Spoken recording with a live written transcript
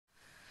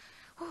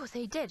Oh,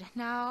 they did.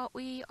 Now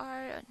we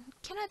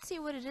cannot see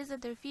what it is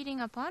that they're feeding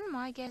upon.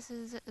 My guess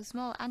is a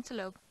small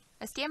antelope,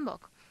 a Steenbok.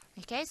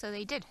 Okay, so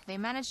they did. They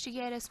managed to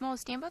get a small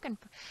Steenbok, and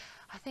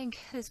I think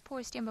this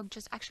poor Steenbok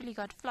just actually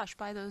got flushed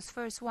by those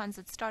first ones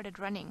that started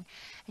running.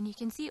 And you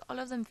can see all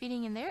of them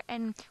feeding in there,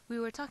 and we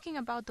were talking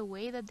about the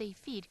way that they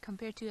feed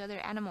compared to other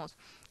animals.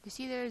 You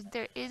see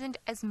there isn't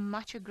as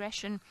much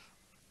aggression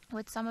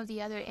with some of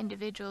the other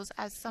individuals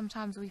as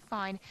sometimes we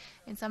find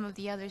in some of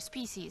the other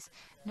species.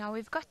 Now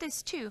we've got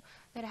these two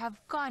that have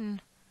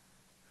gone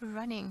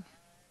running.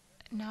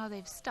 Now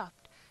they've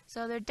stopped.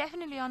 So they're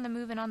definitely on the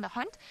move and on the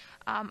hunt.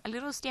 A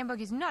little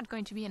Steenbok is not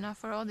going to be enough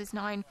for all these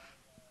 9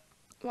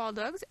 wild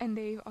dogs, and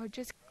they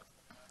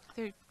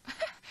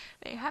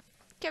have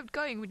kept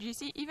going. Would you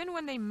see, even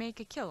when they make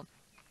a kill,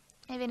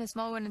 even a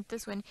small one and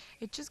this one,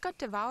 it just got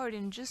devoured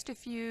in just a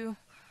few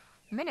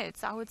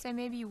minutes. I would say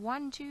maybe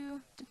 1,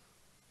 2,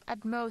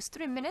 at most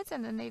 3 minutes,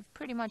 and then they've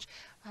pretty much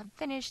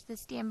finished the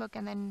Steenbok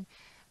and then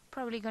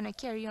probably gonna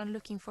carry on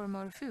looking for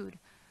more food.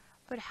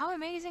 But how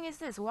amazing is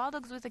this? Wild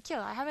dogs with a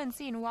kill. I haven't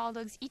seen wild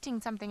dogs eating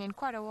something in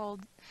quite a while,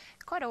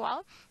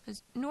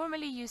 because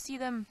normally you see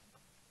them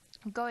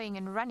going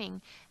and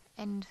running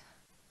and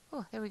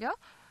oh, there we go,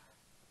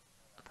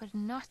 but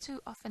not too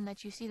often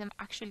that you see them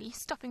actually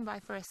stopping by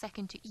for a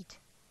second to eat.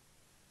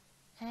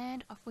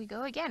 And off we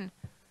go again.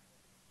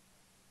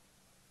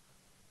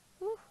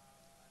 Woo.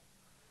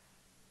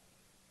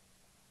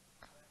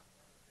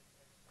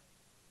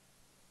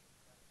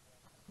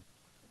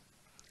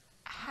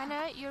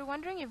 Hannah, you're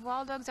wondering if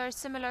wild dogs are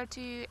similar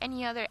to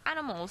any other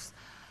animals.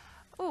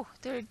 Oh,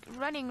 they're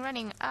running.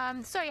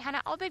 Sorry,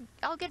 Hannah,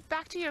 I'll get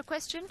back to your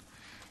question.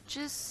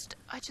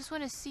 I just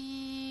want to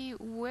see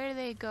where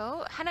they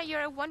go. Hannah,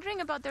 you're wondering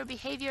about their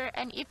behavior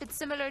and if it's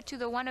similar to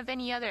the one of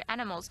any other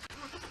animals.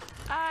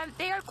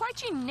 They are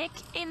quite unique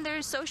in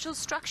their social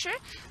structure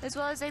as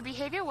well as their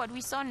behavior. What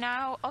we saw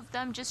now of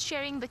them just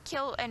sharing the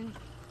kill, and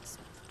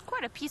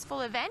quite a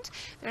peaceful event.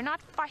 They're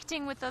not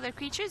fighting with other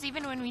creatures.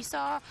 Even when we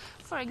saw,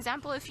 for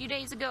example, a few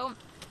days ago,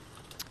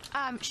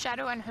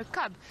 Shadow and her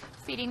cub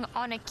feeding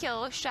on a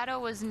kill, Shadow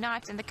was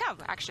not, and the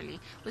cub actually,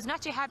 was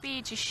not too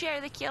happy to share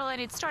the kill,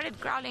 and it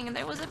started growling, and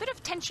there was a bit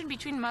of tension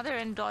between mother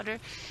and daughter,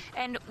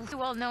 and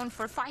well known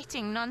for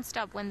fighting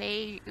non-stop when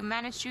they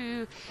manage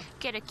to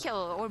get a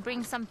kill or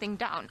bring something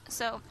down.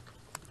 So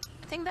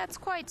I think that's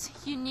quite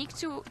unique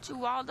to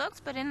wild dogs,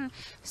 but in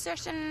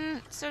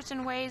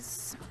certain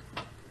ways,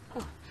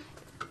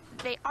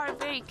 they are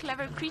very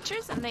clever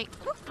creatures, and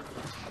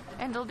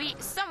they'll be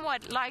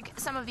somewhat like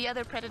some of the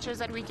other predators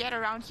that we get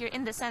around here,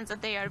 in the sense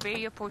that they are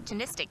very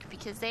opportunistic,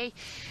 because they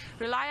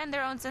rely on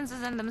their own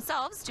senses and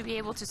themselves to be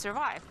able to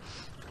survive.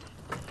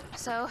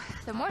 So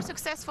the more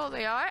successful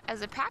they are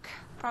as a pack,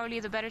 probably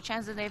the better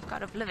chance that they've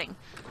got of living.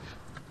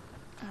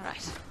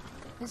 Alright,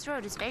 this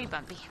road is very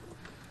bumpy.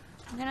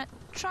 I'm gonna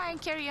try and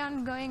carry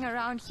on going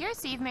around here,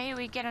 see if maybe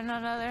we get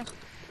another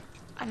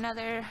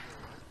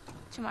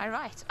to my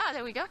right. Ah,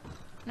 there we go.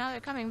 Now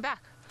they're coming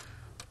back.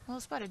 Well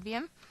spotted,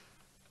 VM.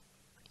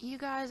 You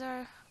guys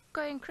are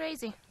going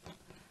crazy.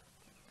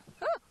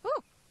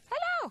 Oh,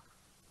 hello!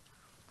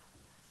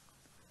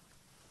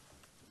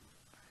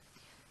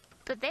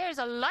 But there's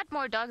a lot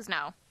more dogs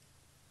now.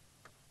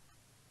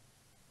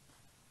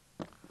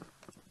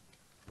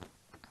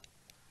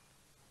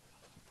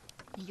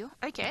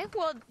 Okay,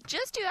 well,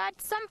 just to add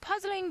some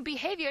puzzling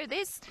behavior,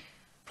 this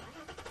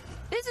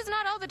is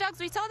not all the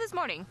dogs we saw this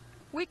morning.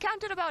 We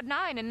counted about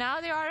 9, and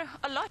now there are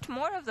a lot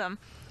more of them,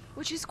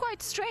 which is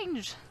quite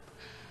strange.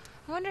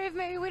 I wonder if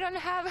maybe we don't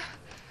have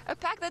a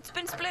pack that's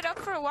been split up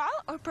for a while,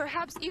 or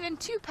perhaps even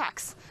 2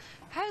 packs.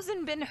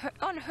 Hasn't been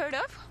unheard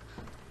of.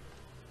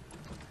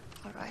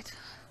 Alright.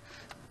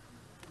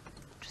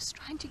 Just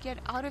trying to get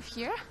out of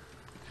here.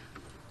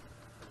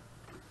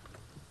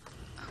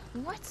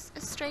 What's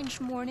a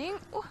strange morning?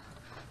 Oh,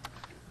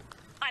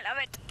 I love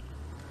it.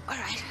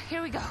 Alright,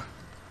 here we go.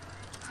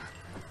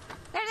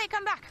 There they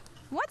come back.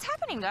 What's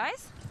happening,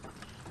 guys?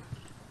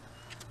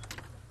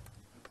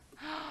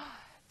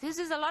 This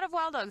is a lot of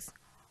wild dogs.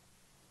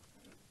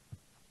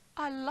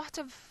 A lot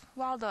of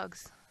wild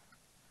dogs.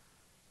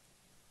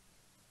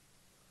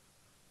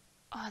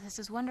 Oh, this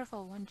is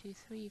wonderful. 1, 2,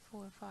 3,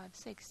 4, 5,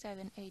 6,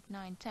 7, 8,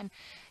 9, 10,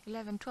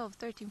 11, 12,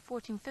 13,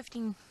 14,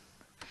 15.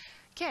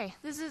 Okay,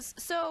 this is...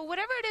 So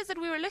whatever it is that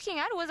we were looking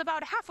at was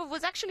about half of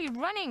was actually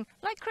running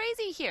like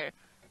crazy here.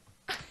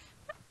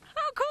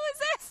 How cool is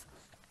this?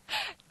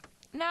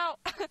 Now,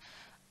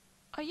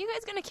 are you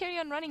guys going to carry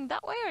on running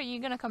that way, or are you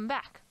going to come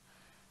back?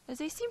 As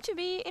they seem to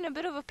be in a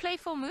bit of a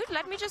playful mood.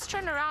 Let me just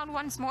turn around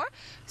once more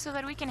so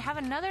that we can have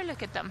another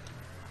look at them.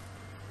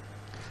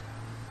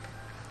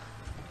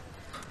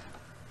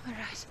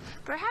 Alright,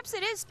 perhaps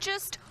it is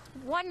just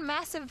one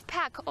massive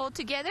pack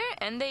altogether,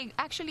 and they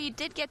actually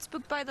did get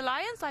spooked by the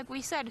lions. Like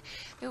we said,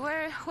 they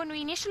were, when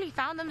we initially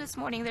found them this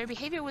morning, their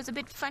behavior was a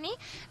bit funny,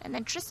 and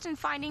then Tristan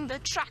finding the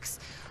tracks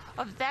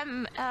of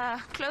them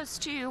close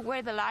to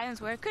where the lions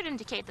were could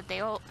indicate that they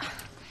all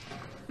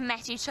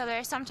met each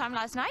other sometime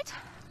last night.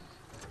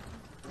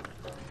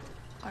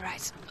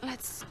 Alright,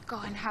 let's go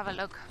and have a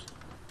look.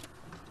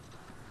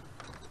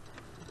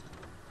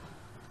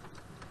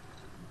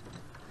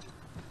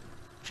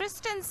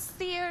 Tristan's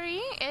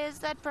theory is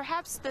that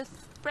perhaps the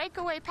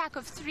breakaway pack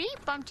of 3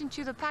 bumped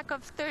into the pack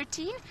of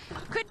 13.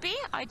 Could be.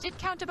 I did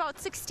count about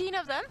 16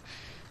 of them,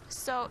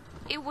 so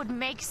it would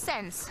make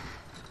sense.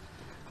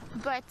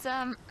 But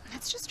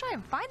let's just try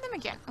and find them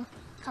again. Oh,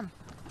 come.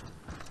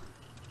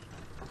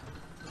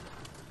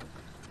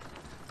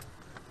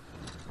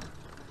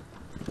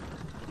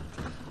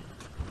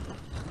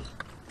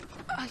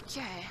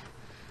 Okay.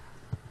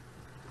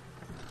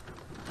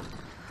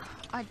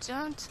 I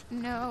don't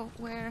know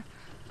where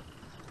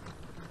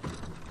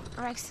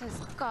Rex has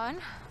gone,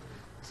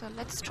 so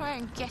let's try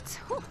and get...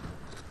 Whew.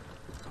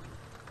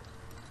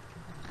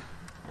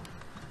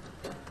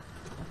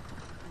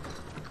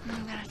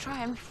 I'm gonna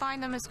try and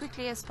find them as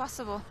quickly as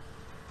possible.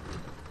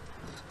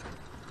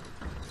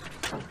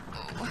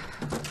 Oh.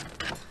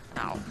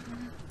 Ow.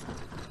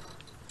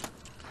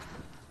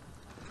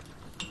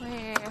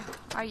 Where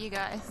are you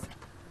guys?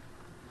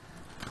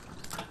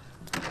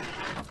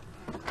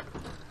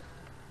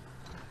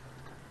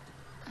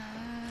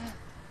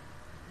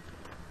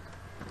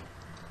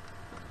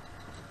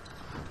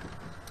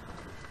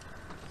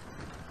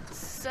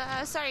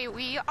 Sorry,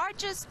 we are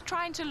just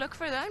trying to look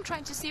for them,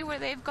 trying to see where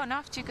they've gone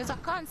off to, because I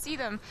can't see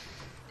them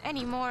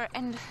anymore.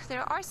 And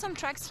there are some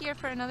tracks here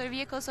for another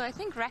vehicle, so I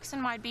think Rexon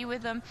might be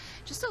with them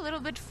just a little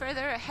bit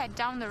further ahead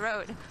down the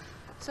road.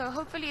 So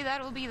hopefully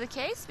that will be the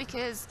case,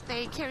 because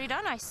they carried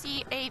on. I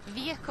see a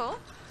vehicle,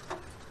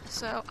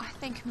 so I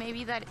think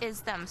maybe that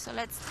is them. So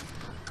let's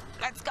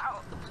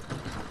go.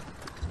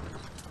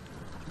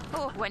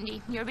 Oh,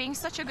 Wendy, you're being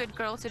such a good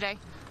girl today.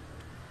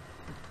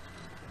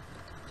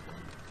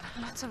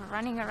 Lots of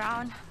running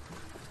around.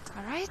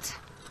 All right.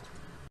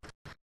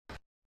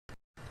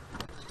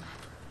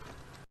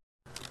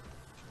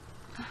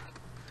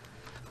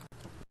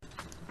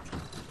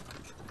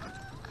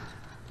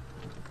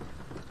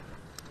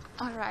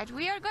 All right,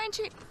 we are going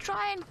to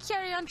try and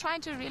carry on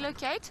trying to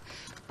relocate.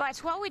 But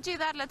while we do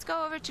that, let's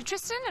go over to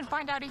Tristan and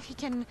find out if he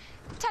can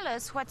tell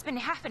us what's been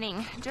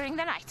happening during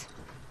the night.